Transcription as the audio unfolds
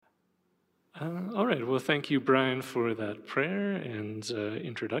All right, well, thank you, Brian, for that prayer and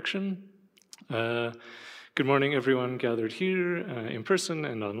introduction. Good morning, everyone gathered here in person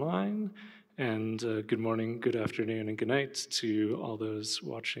and online. And good morning, good afternoon, and good night to all those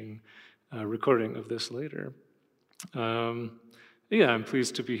watching recording of this later. Yeah, I'm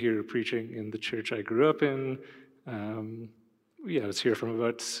pleased to be here preaching in the church I grew up in. I was here from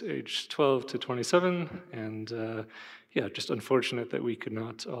about age 12 to 27, and just unfortunate that we could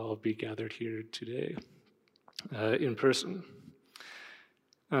not all be gathered here today in person.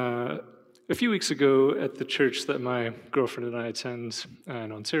 A few weeks ago at the church that my girlfriend and I attend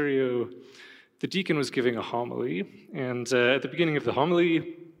in Ontario, the deacon was giving a homily, and at the beginning of the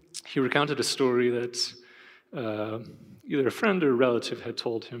homily, he recounted a story that either a friend or a relative had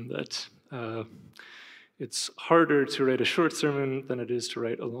told him that it's harder to write a short sermon than it is to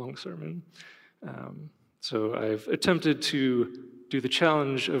write a long sermon. So I've attempted to do the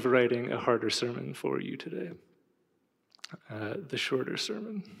challenge of writing a harder sermon for you today, the shorter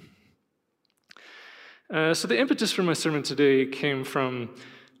sermon. So the impetus for my sermon today came from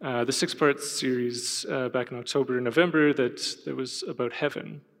the six-part series back in October and November that was about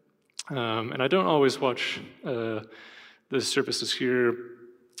heaven. And I don't always watch the services here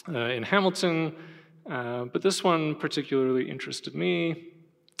in Hamilton, but this one particularly interested me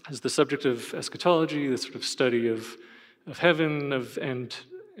as the subject of eschatology, the sort of study of heaven, of end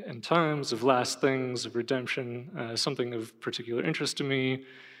times, of last things, of redemption, something of particular interest to me,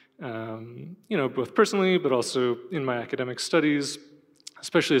 both personally, but also in my academic studies,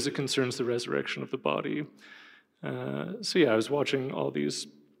 especially as it concerns the resurrection of the body. I was watching all these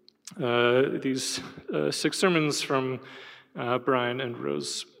six sermons from Brian and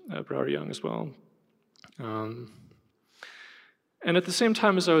Rose Brower-Young as well. And at the same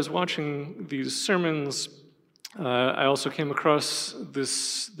time as I was watching these sermons, I also came across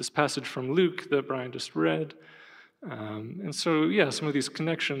this passage from Luke that Brian just read. Some of these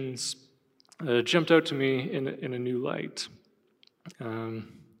connections jumped out to me in a new light. So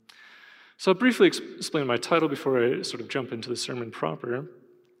I'll briefly explain my title before I sort of jump into the sermon proper.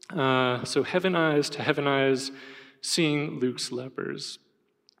 Heaven Eyes to Heaven Eyes, Seeing Luke's Lepers.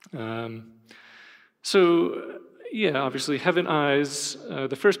 Obviously, heaven eyes,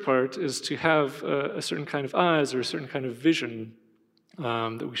 the first part is to have a certain kind of eyes or a certain kind of vision,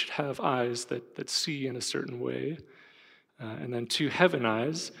 that we should have eyes that see in a certain way. And then to heaven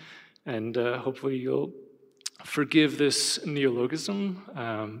eyes, and hopefully you'll forgive this neologism,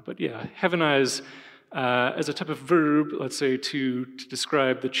 heaven eyes as a type of verb, let's say, to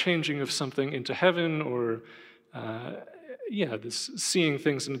describe the changing of something into heaven, or this seeing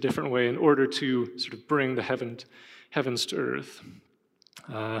things in a different way in order to sort of bring the heavens to earth.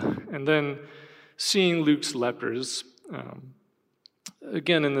 And then seeing Luke's lepers,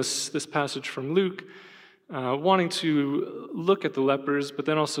 again in this passage from Luke, wanting to look at the lepers, but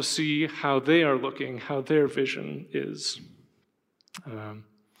then also see how they are looking, how their vision is.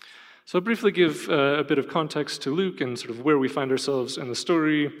 So I'll briefly give a bit of context to Luke and sort of where we find ourselves in the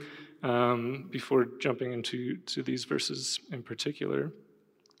story, before jumping into these verses in particular.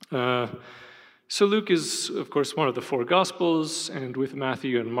 So Luke is, of course, one of the four Gospels, and with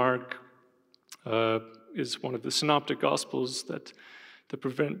Matthew and Mark is one of the synoptic Gospels that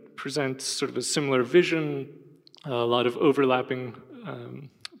present sort of a similar vision, a lot of overlapping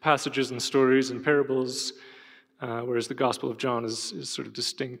passages and stories and parables, whereas the Gospel of John is sort of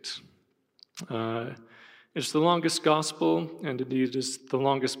distinct. It's the longest gospel, and indeed is the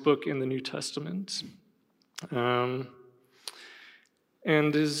longest book in the New Testament, and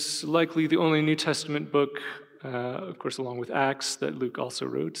is likely the only New Testament book, of course along with Acts, that Luke also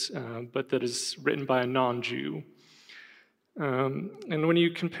wrote, but that is written by a non-Jew. And when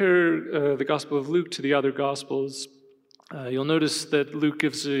you compare the Gospel of Luke to the other Gospels, you'll notice that Luke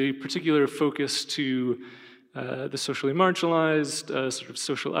gives a particular focus to the socially marginalized, sort of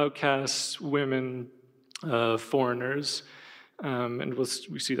social outcasts, women, foreigners, and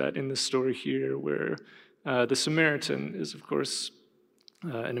we see that in this story here, where the Samaritan is, of course,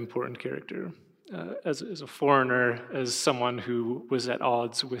 an important character, as a foreigner, as someone who was at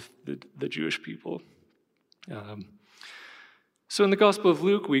odds with the Jewish people. So in the Gospel of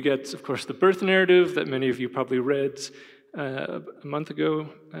Luke, we get, of course, the birth narrative that many of you probably read a month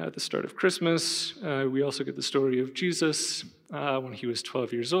ago at the start of Christmas. We also get the story of Jesus when he was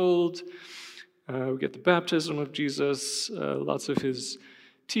 12 years old. We get the baptism of Jesus, lots of his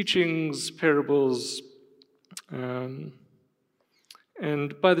teachings, parables. And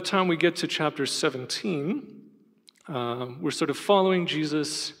by the time we get to chapter 17, we're sort of following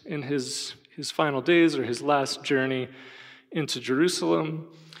Jesus in his final days, or his last journey into Jerusalem.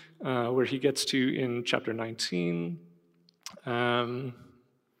 where he gets to in chapter 19. And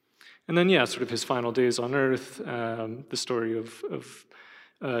then, yeah, sort of his final days on earth, the story of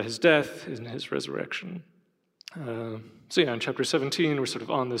his death and his resurrection. So yeah, in chapter 17, we're sort of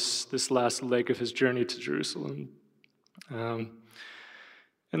on this last leg of his journey to Jerusalem.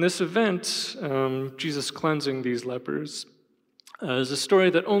 And this event, Jesus cleansing these lepers, is a story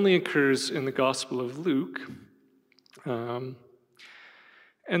that only occurs in the Gospel of Luke. And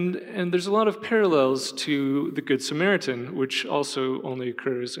there's a lot of parallels to the Good Samaritan, which also only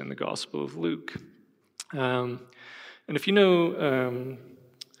occurs in the Gospel of Luke. And if you know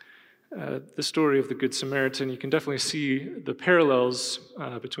the story of the Good Samaritan, you can definitely see the parallels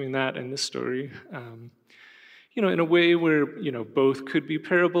between that and this story. In a way where, both could be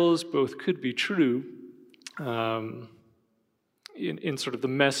parables, both could be true, in sort of the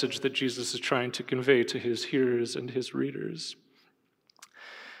message that Jesus is trying to convey to his hearers and his readers.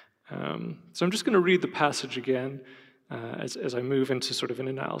 So I'm just going to read the passage again as I move into sort of an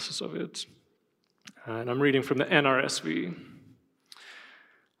analysis of it. And I'm reading from the NRSV.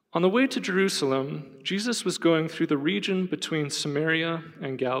 On the way to Jerusalem, Jesus was going through the region between Samaria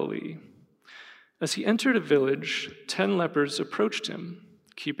and Galilee. As he entered a village, 10 lepers approached him.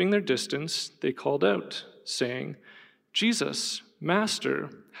 Keeping their distance, they called out, saying, "Jesus, Master,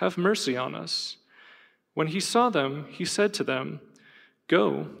 have mercy on us." When he saw them, he said to them,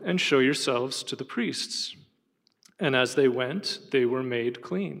 "Go and show yourselves to the priests." And as they went, they were made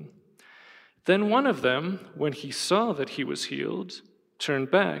clean. Then one of them, when he saw that he was healed, turned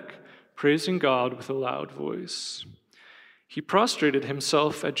back, praising God with a loud voice. He prostrated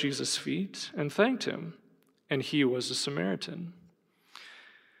himself at Jesus' feet and thanked him, and he was a Samaritan.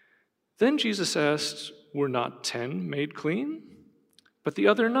 Then Jesus asked, "Were not 10 made clean? But the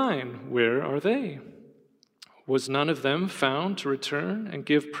other 9, where are they? Was none of them found to return and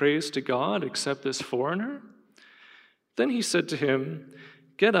give praise to God except this foreigner?" Then he said to him,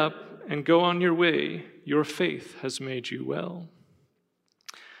 "Get up and go on your way. Your faith has made you well."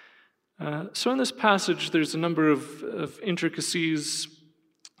 So in this passage, there's a number of intricacies,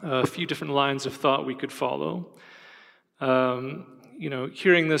 a few different lines of thought we could follow.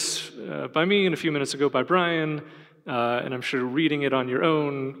 Hearing this by me and a few minutes ago by Brian, and I'm sure reading it on your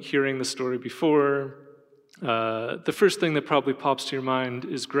own, hearing the story before, the first thing that probably pops to your mind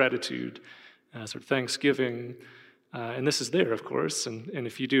is gratitude, sort of thanksgiving. And this is there, of course. And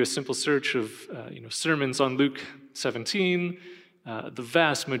if you do a simple search of sermons on Luke 17, the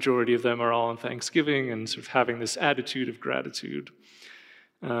vast majority of them are all on Thanksgiving and sort of having this attitude of gratitude.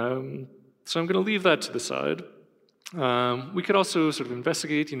 So I'm going to leave that to the side. We could also sort of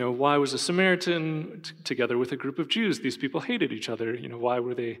investigate, why was a Samaritan together with a group of Jews? These people hated each other. Why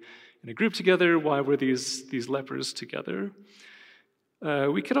were they in a group together? Why were these lepers together?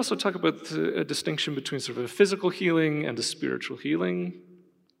 We could also talk about a distinction between sort of a physical healing and a spiritual healing.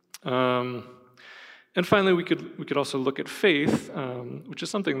 And finally, we could also look at faith, which is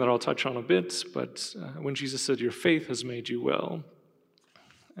something that I'll touch on a bit, but when Jesus said, "Your faith has made you well."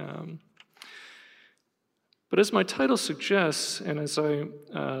 But as my title suggests, and as I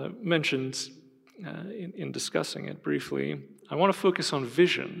mentioned in discussing it briefly, I want to focus on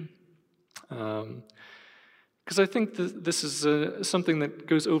vision. Because I think that this is something that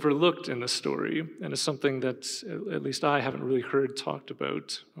goes overlooked in the story, and is something that at least I haven't really heard talked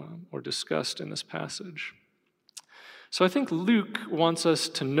about or discussed in this passage. So I think Luke wants us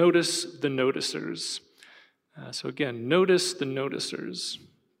to notice the noticers. So again, notice the noticers.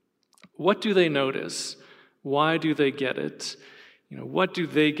 What do they notice? Why do they get it? What do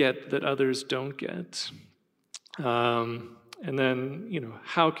they get that others don't get? And then,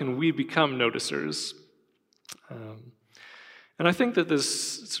 how can we become noticers? And I think that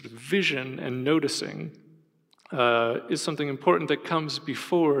this sort of vision and noticing is something important that comes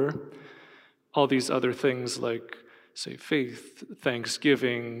before all these other things like, say, faith,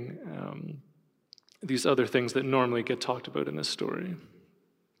 thanksgiving, these other things that normally get talked about in this story.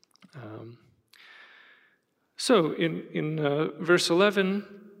 So in verse 11,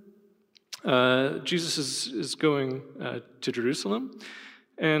 Jesus is going to Jerusalem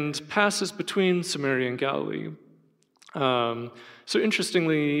and passes between Samaria and Galilee. So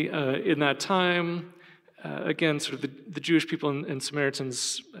interestingly, in that time, again, sort of the Jewish people and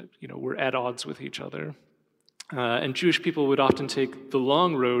Samaritans, were at odds with each other. And Jewish people would often take the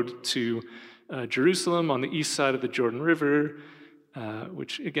long road to Jerusalem on the east side of the Jordan River,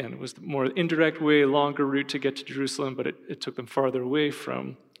 which, again, was the more indirect way, longer route to get to Jerusalem, but it took them farther away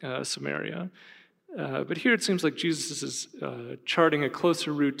from Samaria. But here it seems like Jesus is charting a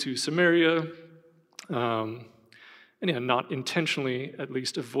closer route to Samaria. and yeah, not intentionally at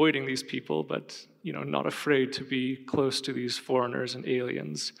least avoiding these people, but not afraid to be close to these foreigners and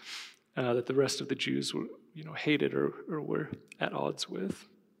aliens that the rest of the Jews were, hated or were at odds with.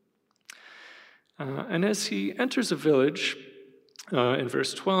 And as he enters a village, in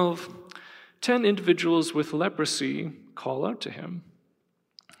verse 12, 10 individuals with leprosy call out to him.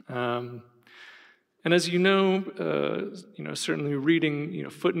 And as you know, certainly reading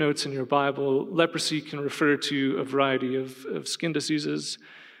footnotes in your Bible, leprosy can refer to a variety of skin diseases,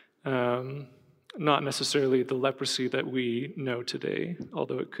 not necessarily the leprosy that we know today,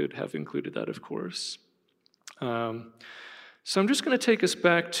 although it could have included that, of course. So I'm just going to take us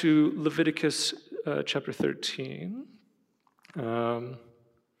back to Leviticus chapter 13. And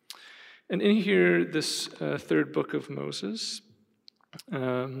in here, this third book of Moses,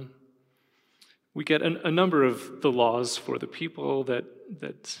 we get a number of the laws for the people that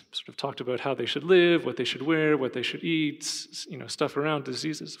sort of talked about how they should live, what they should wear, what they should eat, stuff around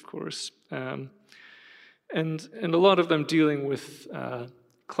diseases, of course. And a lot of them dealing with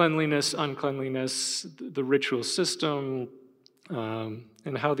cleanliness, uncleanliness, the ritual system,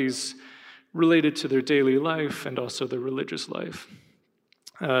 and how these related to their daily life and also their religious life.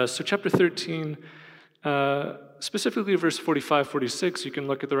 So chapter 13, specifically verse 45, 46, you can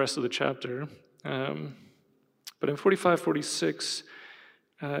look at the rest of the chapter. But in 45, 46,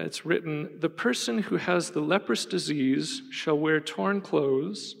 it's written, "The person who has the leprous disease shall wear torn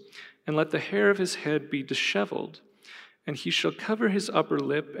clothes, and let the hair of his head be disheveled, and he shall cover his upper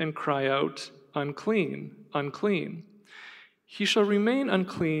lip and cry out, 'Unclean, unclean.' He shall remain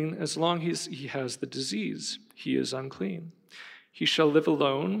unclean as long as he has the disease. He is unclean. He shall live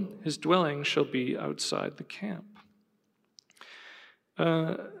alone. His dwelling shall be outside the camp."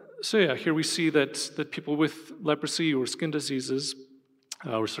 So yeah, here we see that people with leprosy or skin diseases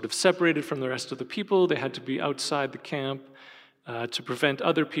were sort of separated from the rest of the people. They had to be outside the camp to prevent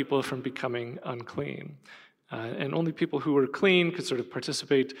other people from becoming unclean. And only people who were clean could sort of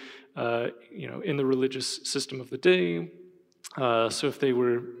participate in the religious system of the day. So if they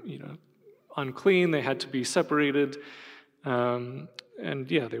were unclean, they had to be separated. And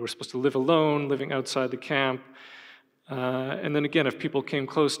yeah, they were supposed to live alone, living outside the camp. And then again, if people came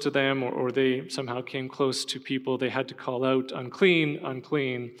close to them or they somehow came close to people, they had to call out, "Unclean,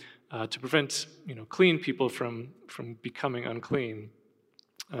 unclean," to prevent clean people from becoming unclean.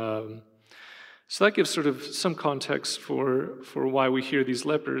 So that gives sort of some context for why we hear these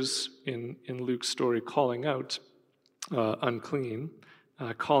lepers in Luke's story calling out unclean,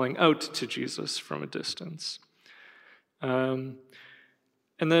 calling out to Jesus from a distance.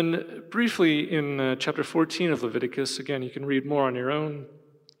 And then briefly in chapter 14 of Leviticus, again, you can read more on your own,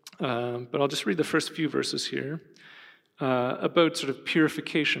 but I'll just read the first few verses here about sort of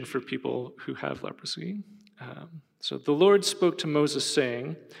purification for people who have leprosy. So the Lord spoke to Moses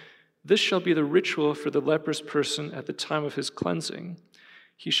saying, "This shall be the ritual for the leprous person at the time of his cleansing.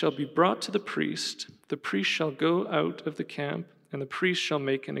 He shall be brought to the priest. The priest shall go out of the camp, and the priest shall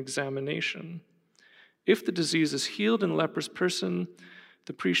make an examination. If the disease is healed in the leprous person,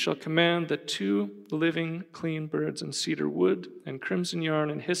 the priest shall command that 2 living clean birds and cedar wood and crimson yarn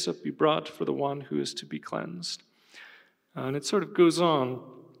and hyssop be brought for the one who is to be cleansed." And it sort of goes on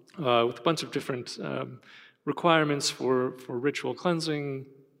with a bunch of different requirements for ritual cleansing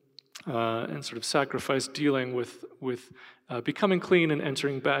and sort of sacrifice dealing with becoming clean and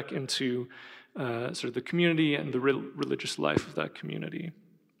entering back into sort of the community and the religious life of that community.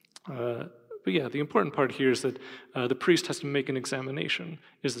 But yeah, the important part here is that the priest has to make an examination.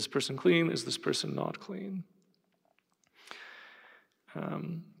 Is this person clean? Is this person not clean?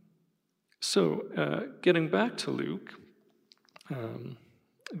 So getting back to Luke,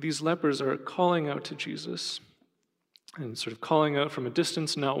 these lepers are calling out to Jesus and sort of calling out from a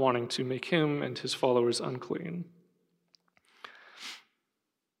distance, not wanting to make him and his followers unclean.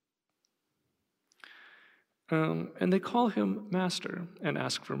 And they call him Master and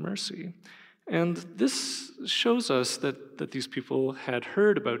ask for mercy. And this shows us that these people had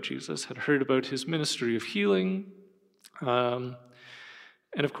heard about Jesus, had heard about his ministry of healing.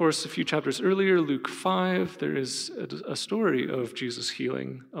 And of course, a few chapters earlier, Luke 5, there is a story of Jesus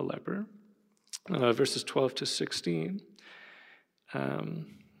healing a leper, verses 12 to 16. And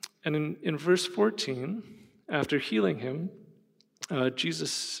in verse 14, after healing him,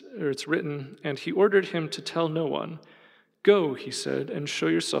 it's written, "And he ordered him to tell no one. 'Go,' he said, 'and show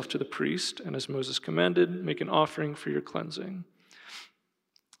yourself to the priest, and as Moses commanded, make an offering for your cleansing.'"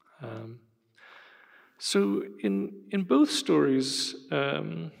 So in both stories,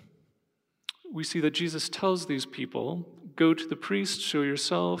 we see that Jesus tells these people, "Go to the priest, show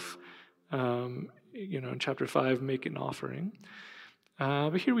yourself." in chapter 5, make an offering.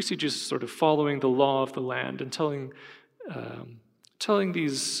 But here we see Jesus sort of following the law of the land and telling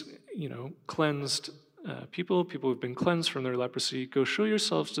these, cleansed people who've been cleansed from their leprosy, go show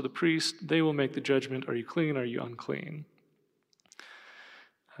yourselves to the priest. They will make the judgment. Are you clean? Are you unclean?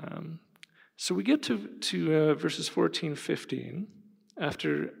 So we get to verses 14, 15,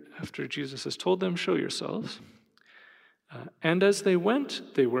 after Jesus has told them, show yourselves. And as they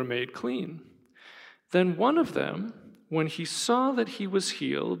went, they were made clean. Then one of them, when he saw that he was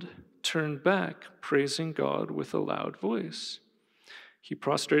healed, turned back, praising God with a loud voice. He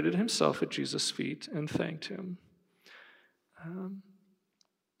prostrated himself at Jesus' feet and thanked him.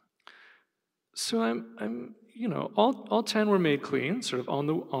 So I'm all 10 were made clean, sort of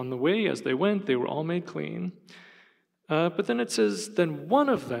on the way as they went, they were all made clean. But then it says, then one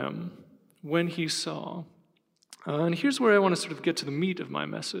of them, when he saw. And here's where I want to sort of get to the meat of my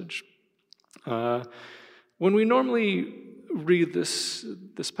message. When we normally read this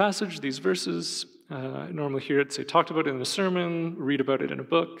passage, these verses, I normally hear it, say, talked about it in a sermon, read about it in a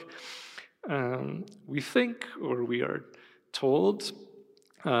book. We think, or we are told,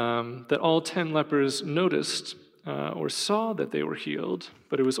 that all 10 lepers noticed or saw that they were healed,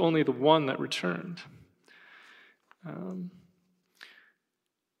 but it was only the one that returned. And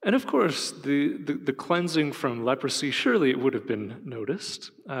of course, the cleansing from leprosy, surely it would have been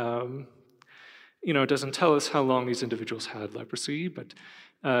noticed. It doesn't tell us how long these individuals had leprosy, but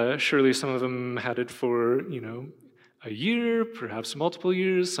surely some of them had it for, a year, perhaps multiple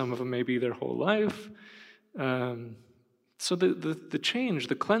years, some of them maybe their whole life. So the change,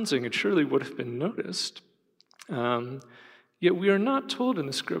 the cleansing, it surely would have been noticed. Yet we are not told in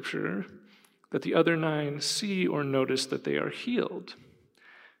the scripture that the other 9 see or notice that they are healed.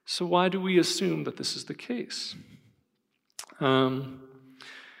 So why do we assume that this is the case?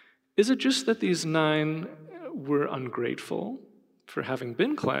 Is it just that these 9 were ungrateful for having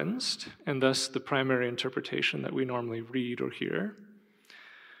been cleansed, and thus the primary interpretation that we normally read or hear?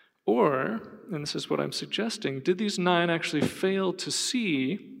 Or, and this is what I'm suggesting, did these 9 actually fail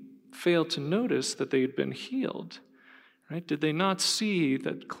to notice that they had been healed? Right? Did they not see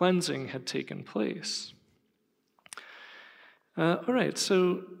that cleansing had taken place? All right,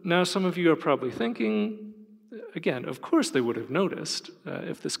 so now some of you are probably thinking, again, of course they would have noticed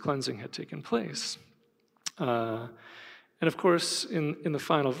if this cleansing had taken place. And of course, in the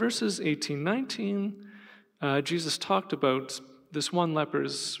final verses, 18, 19, Jesus talked about this one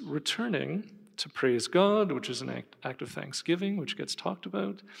leper's returning to praise God, which is an act of thanksgiving, which gets talked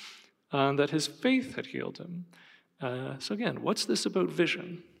about, that his faith had healed him. So again, what's this about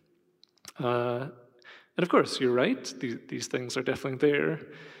vision? And of course, you're right, these things are definitely there.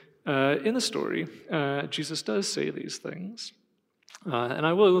 In the story, Jesus does say these things. And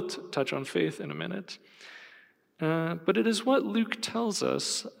I will touch on faith in a minute. But it is what Luke tells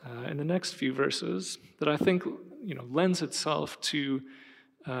us in the next few verses that I think lends itself to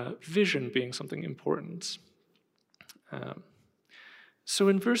vision being something important. So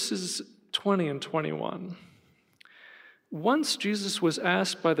in verses 20 and 21, once Jesus was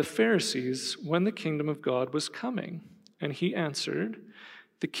asked by the Pharisees when the kingdom of God was coming, and he answered,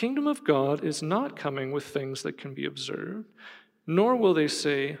 "The kingdom of God is not coming with things that can be observed, nor will they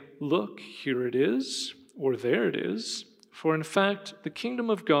say, 'Look, here it is,' or 'There it is,' for in fact, the kingdom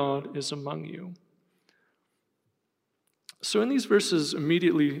of God is among you." So in these verses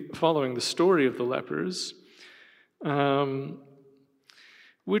immediately following the story of the lepers,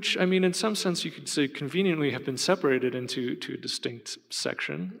 which, in some sense you could say conveniently have been separated into a distinct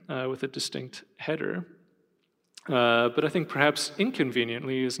section with a distinct header. But I think perhaps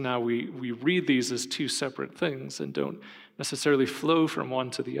inconveniently is now we read these as two separate things and don't necessarily flow from one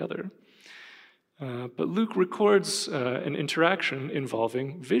to the other. But Luke records an interaction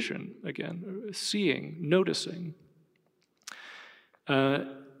involving vision, again, seeing, noticing.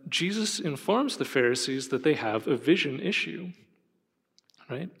 Jesus informs the Pharisees that they have a vision issue,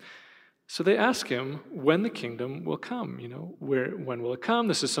 right? So they ask him when the kingdom will come, when will it come?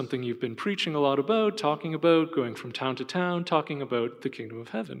 This is something you've been preaching a lot about, talking about, going from town to town, talking about the kingdom of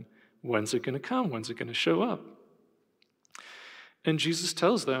heaven. When's it going to come? When's it going to show up? And Jesus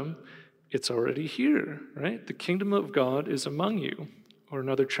tells them, it's already here, right? The kingdom of God is among you. Or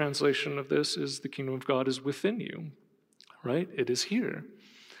another translation of this is the kingdom of God is within you, right? It is here.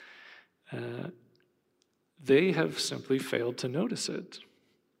 They have simply failed to notice it.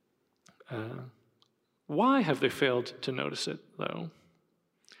 Why have they failed to notice it, though?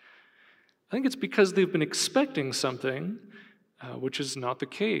 I think it's because they've been expecting something which is not the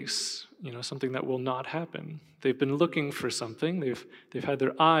case, something that will not happen. They've been looking for something. They've had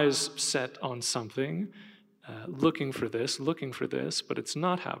their eyes set on something, looking for this, but it's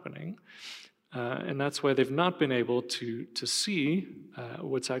not happening. And that's why they've not been able to see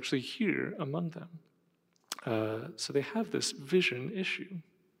what's actually here among them. So they have this vision issue.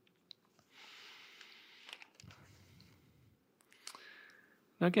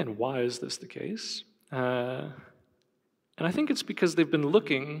 Now again, why is this the case? And I think it's because they've been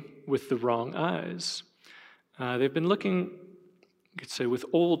looking with the wrong eyes. They've been looking, you could say, with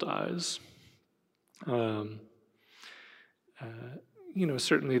old eyes.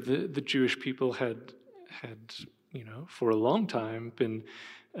 Certainly the Jewish people had for a long time been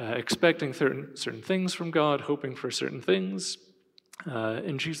expecting certain things from God, hoping for certain things.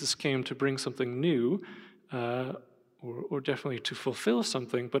 And Jesus came to bring something new, or definitely to fulfill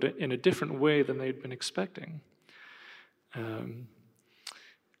something, but in a different way than they'd been expecting.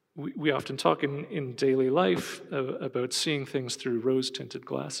 We often talk in daily life about seeing things through rose-tinted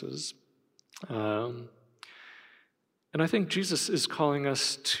glasses. And I think Jesus is calling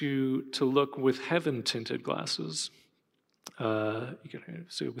us to look with heaven-tinted glasses. You can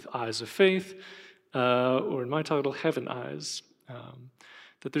say with eyes of faith, or in my title, heaven eyes.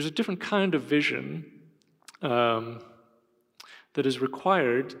 That there's a different kind of vision that is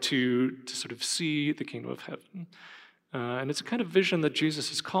required to sort of see the kingdom of heaven. And it's a kind of vision that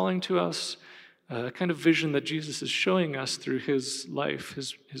Jesus is calling to us, a kind of vision that Jesus is showing us through his life,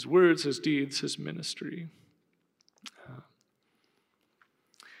 his words, his deeds, his ministry.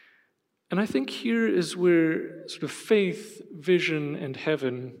 And I think here is where sort of faith, vision, and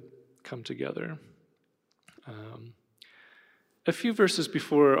heaven come together. A few verses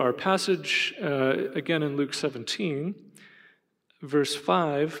before our passage, again in Luke 17, verse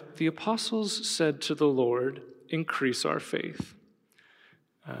 5, the apostles said to the Lord, "Increase our faith."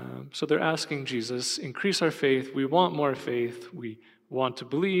 So they're asking Jesus, increase our faith. We want more faith. We want to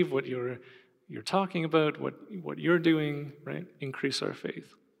believe what you're talking about, what you're doing, right? Increase our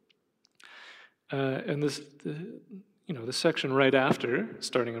faith. And the section right after,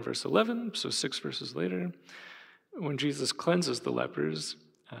 starting in verse 11, so 6 verses later, when Jesus cleanses the lepers,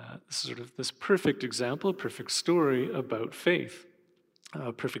 sort of this perfect example, perfect story about faith,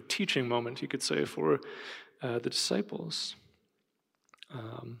 a perfect teaching moment, you could say, for the disciples.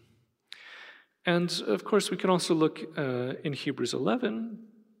 And of course, we can also look in Hebrews 11,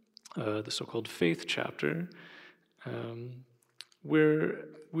 the so-called faith chapter, where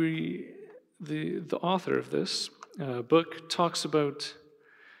the author of this book talks about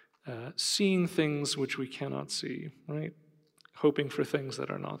seeing things which we cannot see, right? Hoping for things that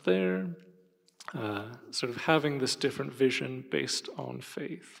are not there, sort of having this different vision based on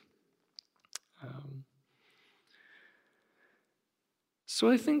faith. So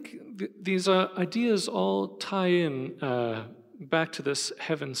I think these ideas all tie in back to this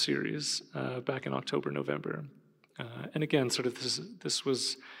Heaven series back in October, November. And again, sort of this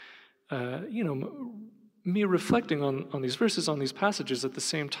was, me reflecting on these verses, on these passages at the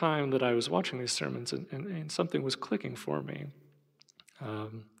same time that I was watching these sermons, and something was clicking for me. I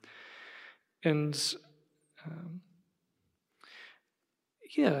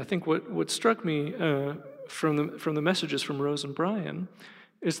think what struck me from the messages from Rose and Brian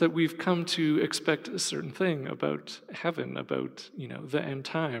is that we've come to expect a certain thing about heaven, about the end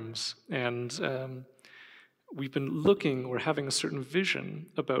times, and we've been looking or having a certain vision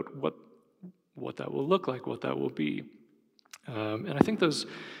about what that will look like, what that will be. And I think those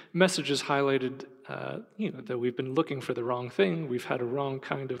messages highlighted, that we've been looking for the wrong thing. We've had a wrong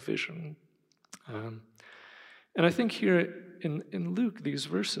kind of vision. And I think here in Luke, these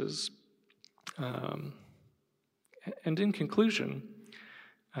verses, and in conclusion,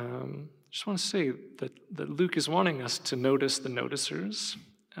 I just want to say that Luke is wanting us to notice the noticers.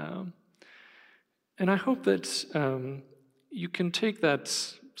 And I hope that you can take that,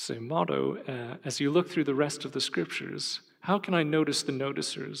 say, motto as you look through the rest of the scriptures. How can I notice the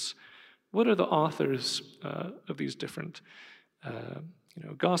noticers? What are the authors of these different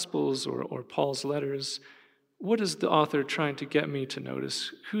Gospels or Paul's letters? What is the author trying to get me to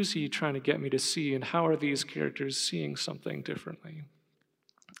notice? Who's he trying to get me to see, and how are these characters seeing something differently?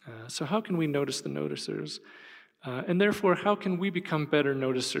 So how can we notice the noticers? And therefore, how can we become better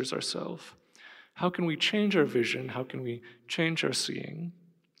noticers ourselves? How can we change our vision? How can we change our seeing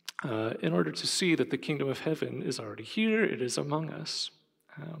in order to see that the kingdom of heaven is already here, it is among us?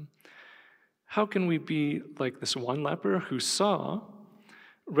 How can we be like this one leper who saw,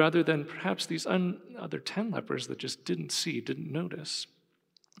 rather than perhaps these other 10 lepers that just didn't see, didn't notice?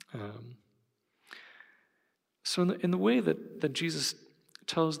 So in the way that Jesus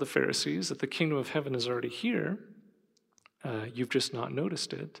tells the Pharisees that the kingdom of heaven is already here, you've just not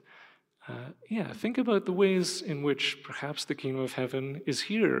noticed it. Think about the ways in which perhaps the kingdom of heaven is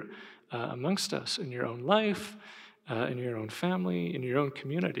here amongst us in your own life, in your own family, in your own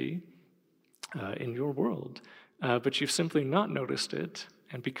community, in your world. But you've simply not noticed it,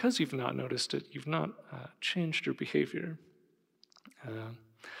 and because you've not noticed it, you've not changed your behavior.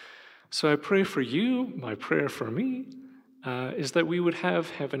 So I pray for you, my prayer for me, is that we would have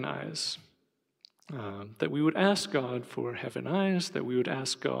heaven eyes, that we would ask God for heaven eyes, that we would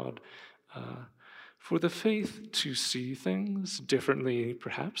ask God for the faith to see things differently,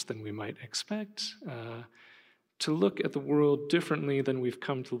 perhaps, than we might expect, to look at the world differently than we've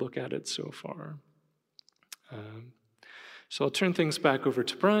come to look at it so far. So I'll turn things back over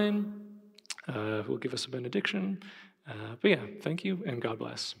to Brian, who will give us a benediction. Thank you, and God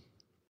bless.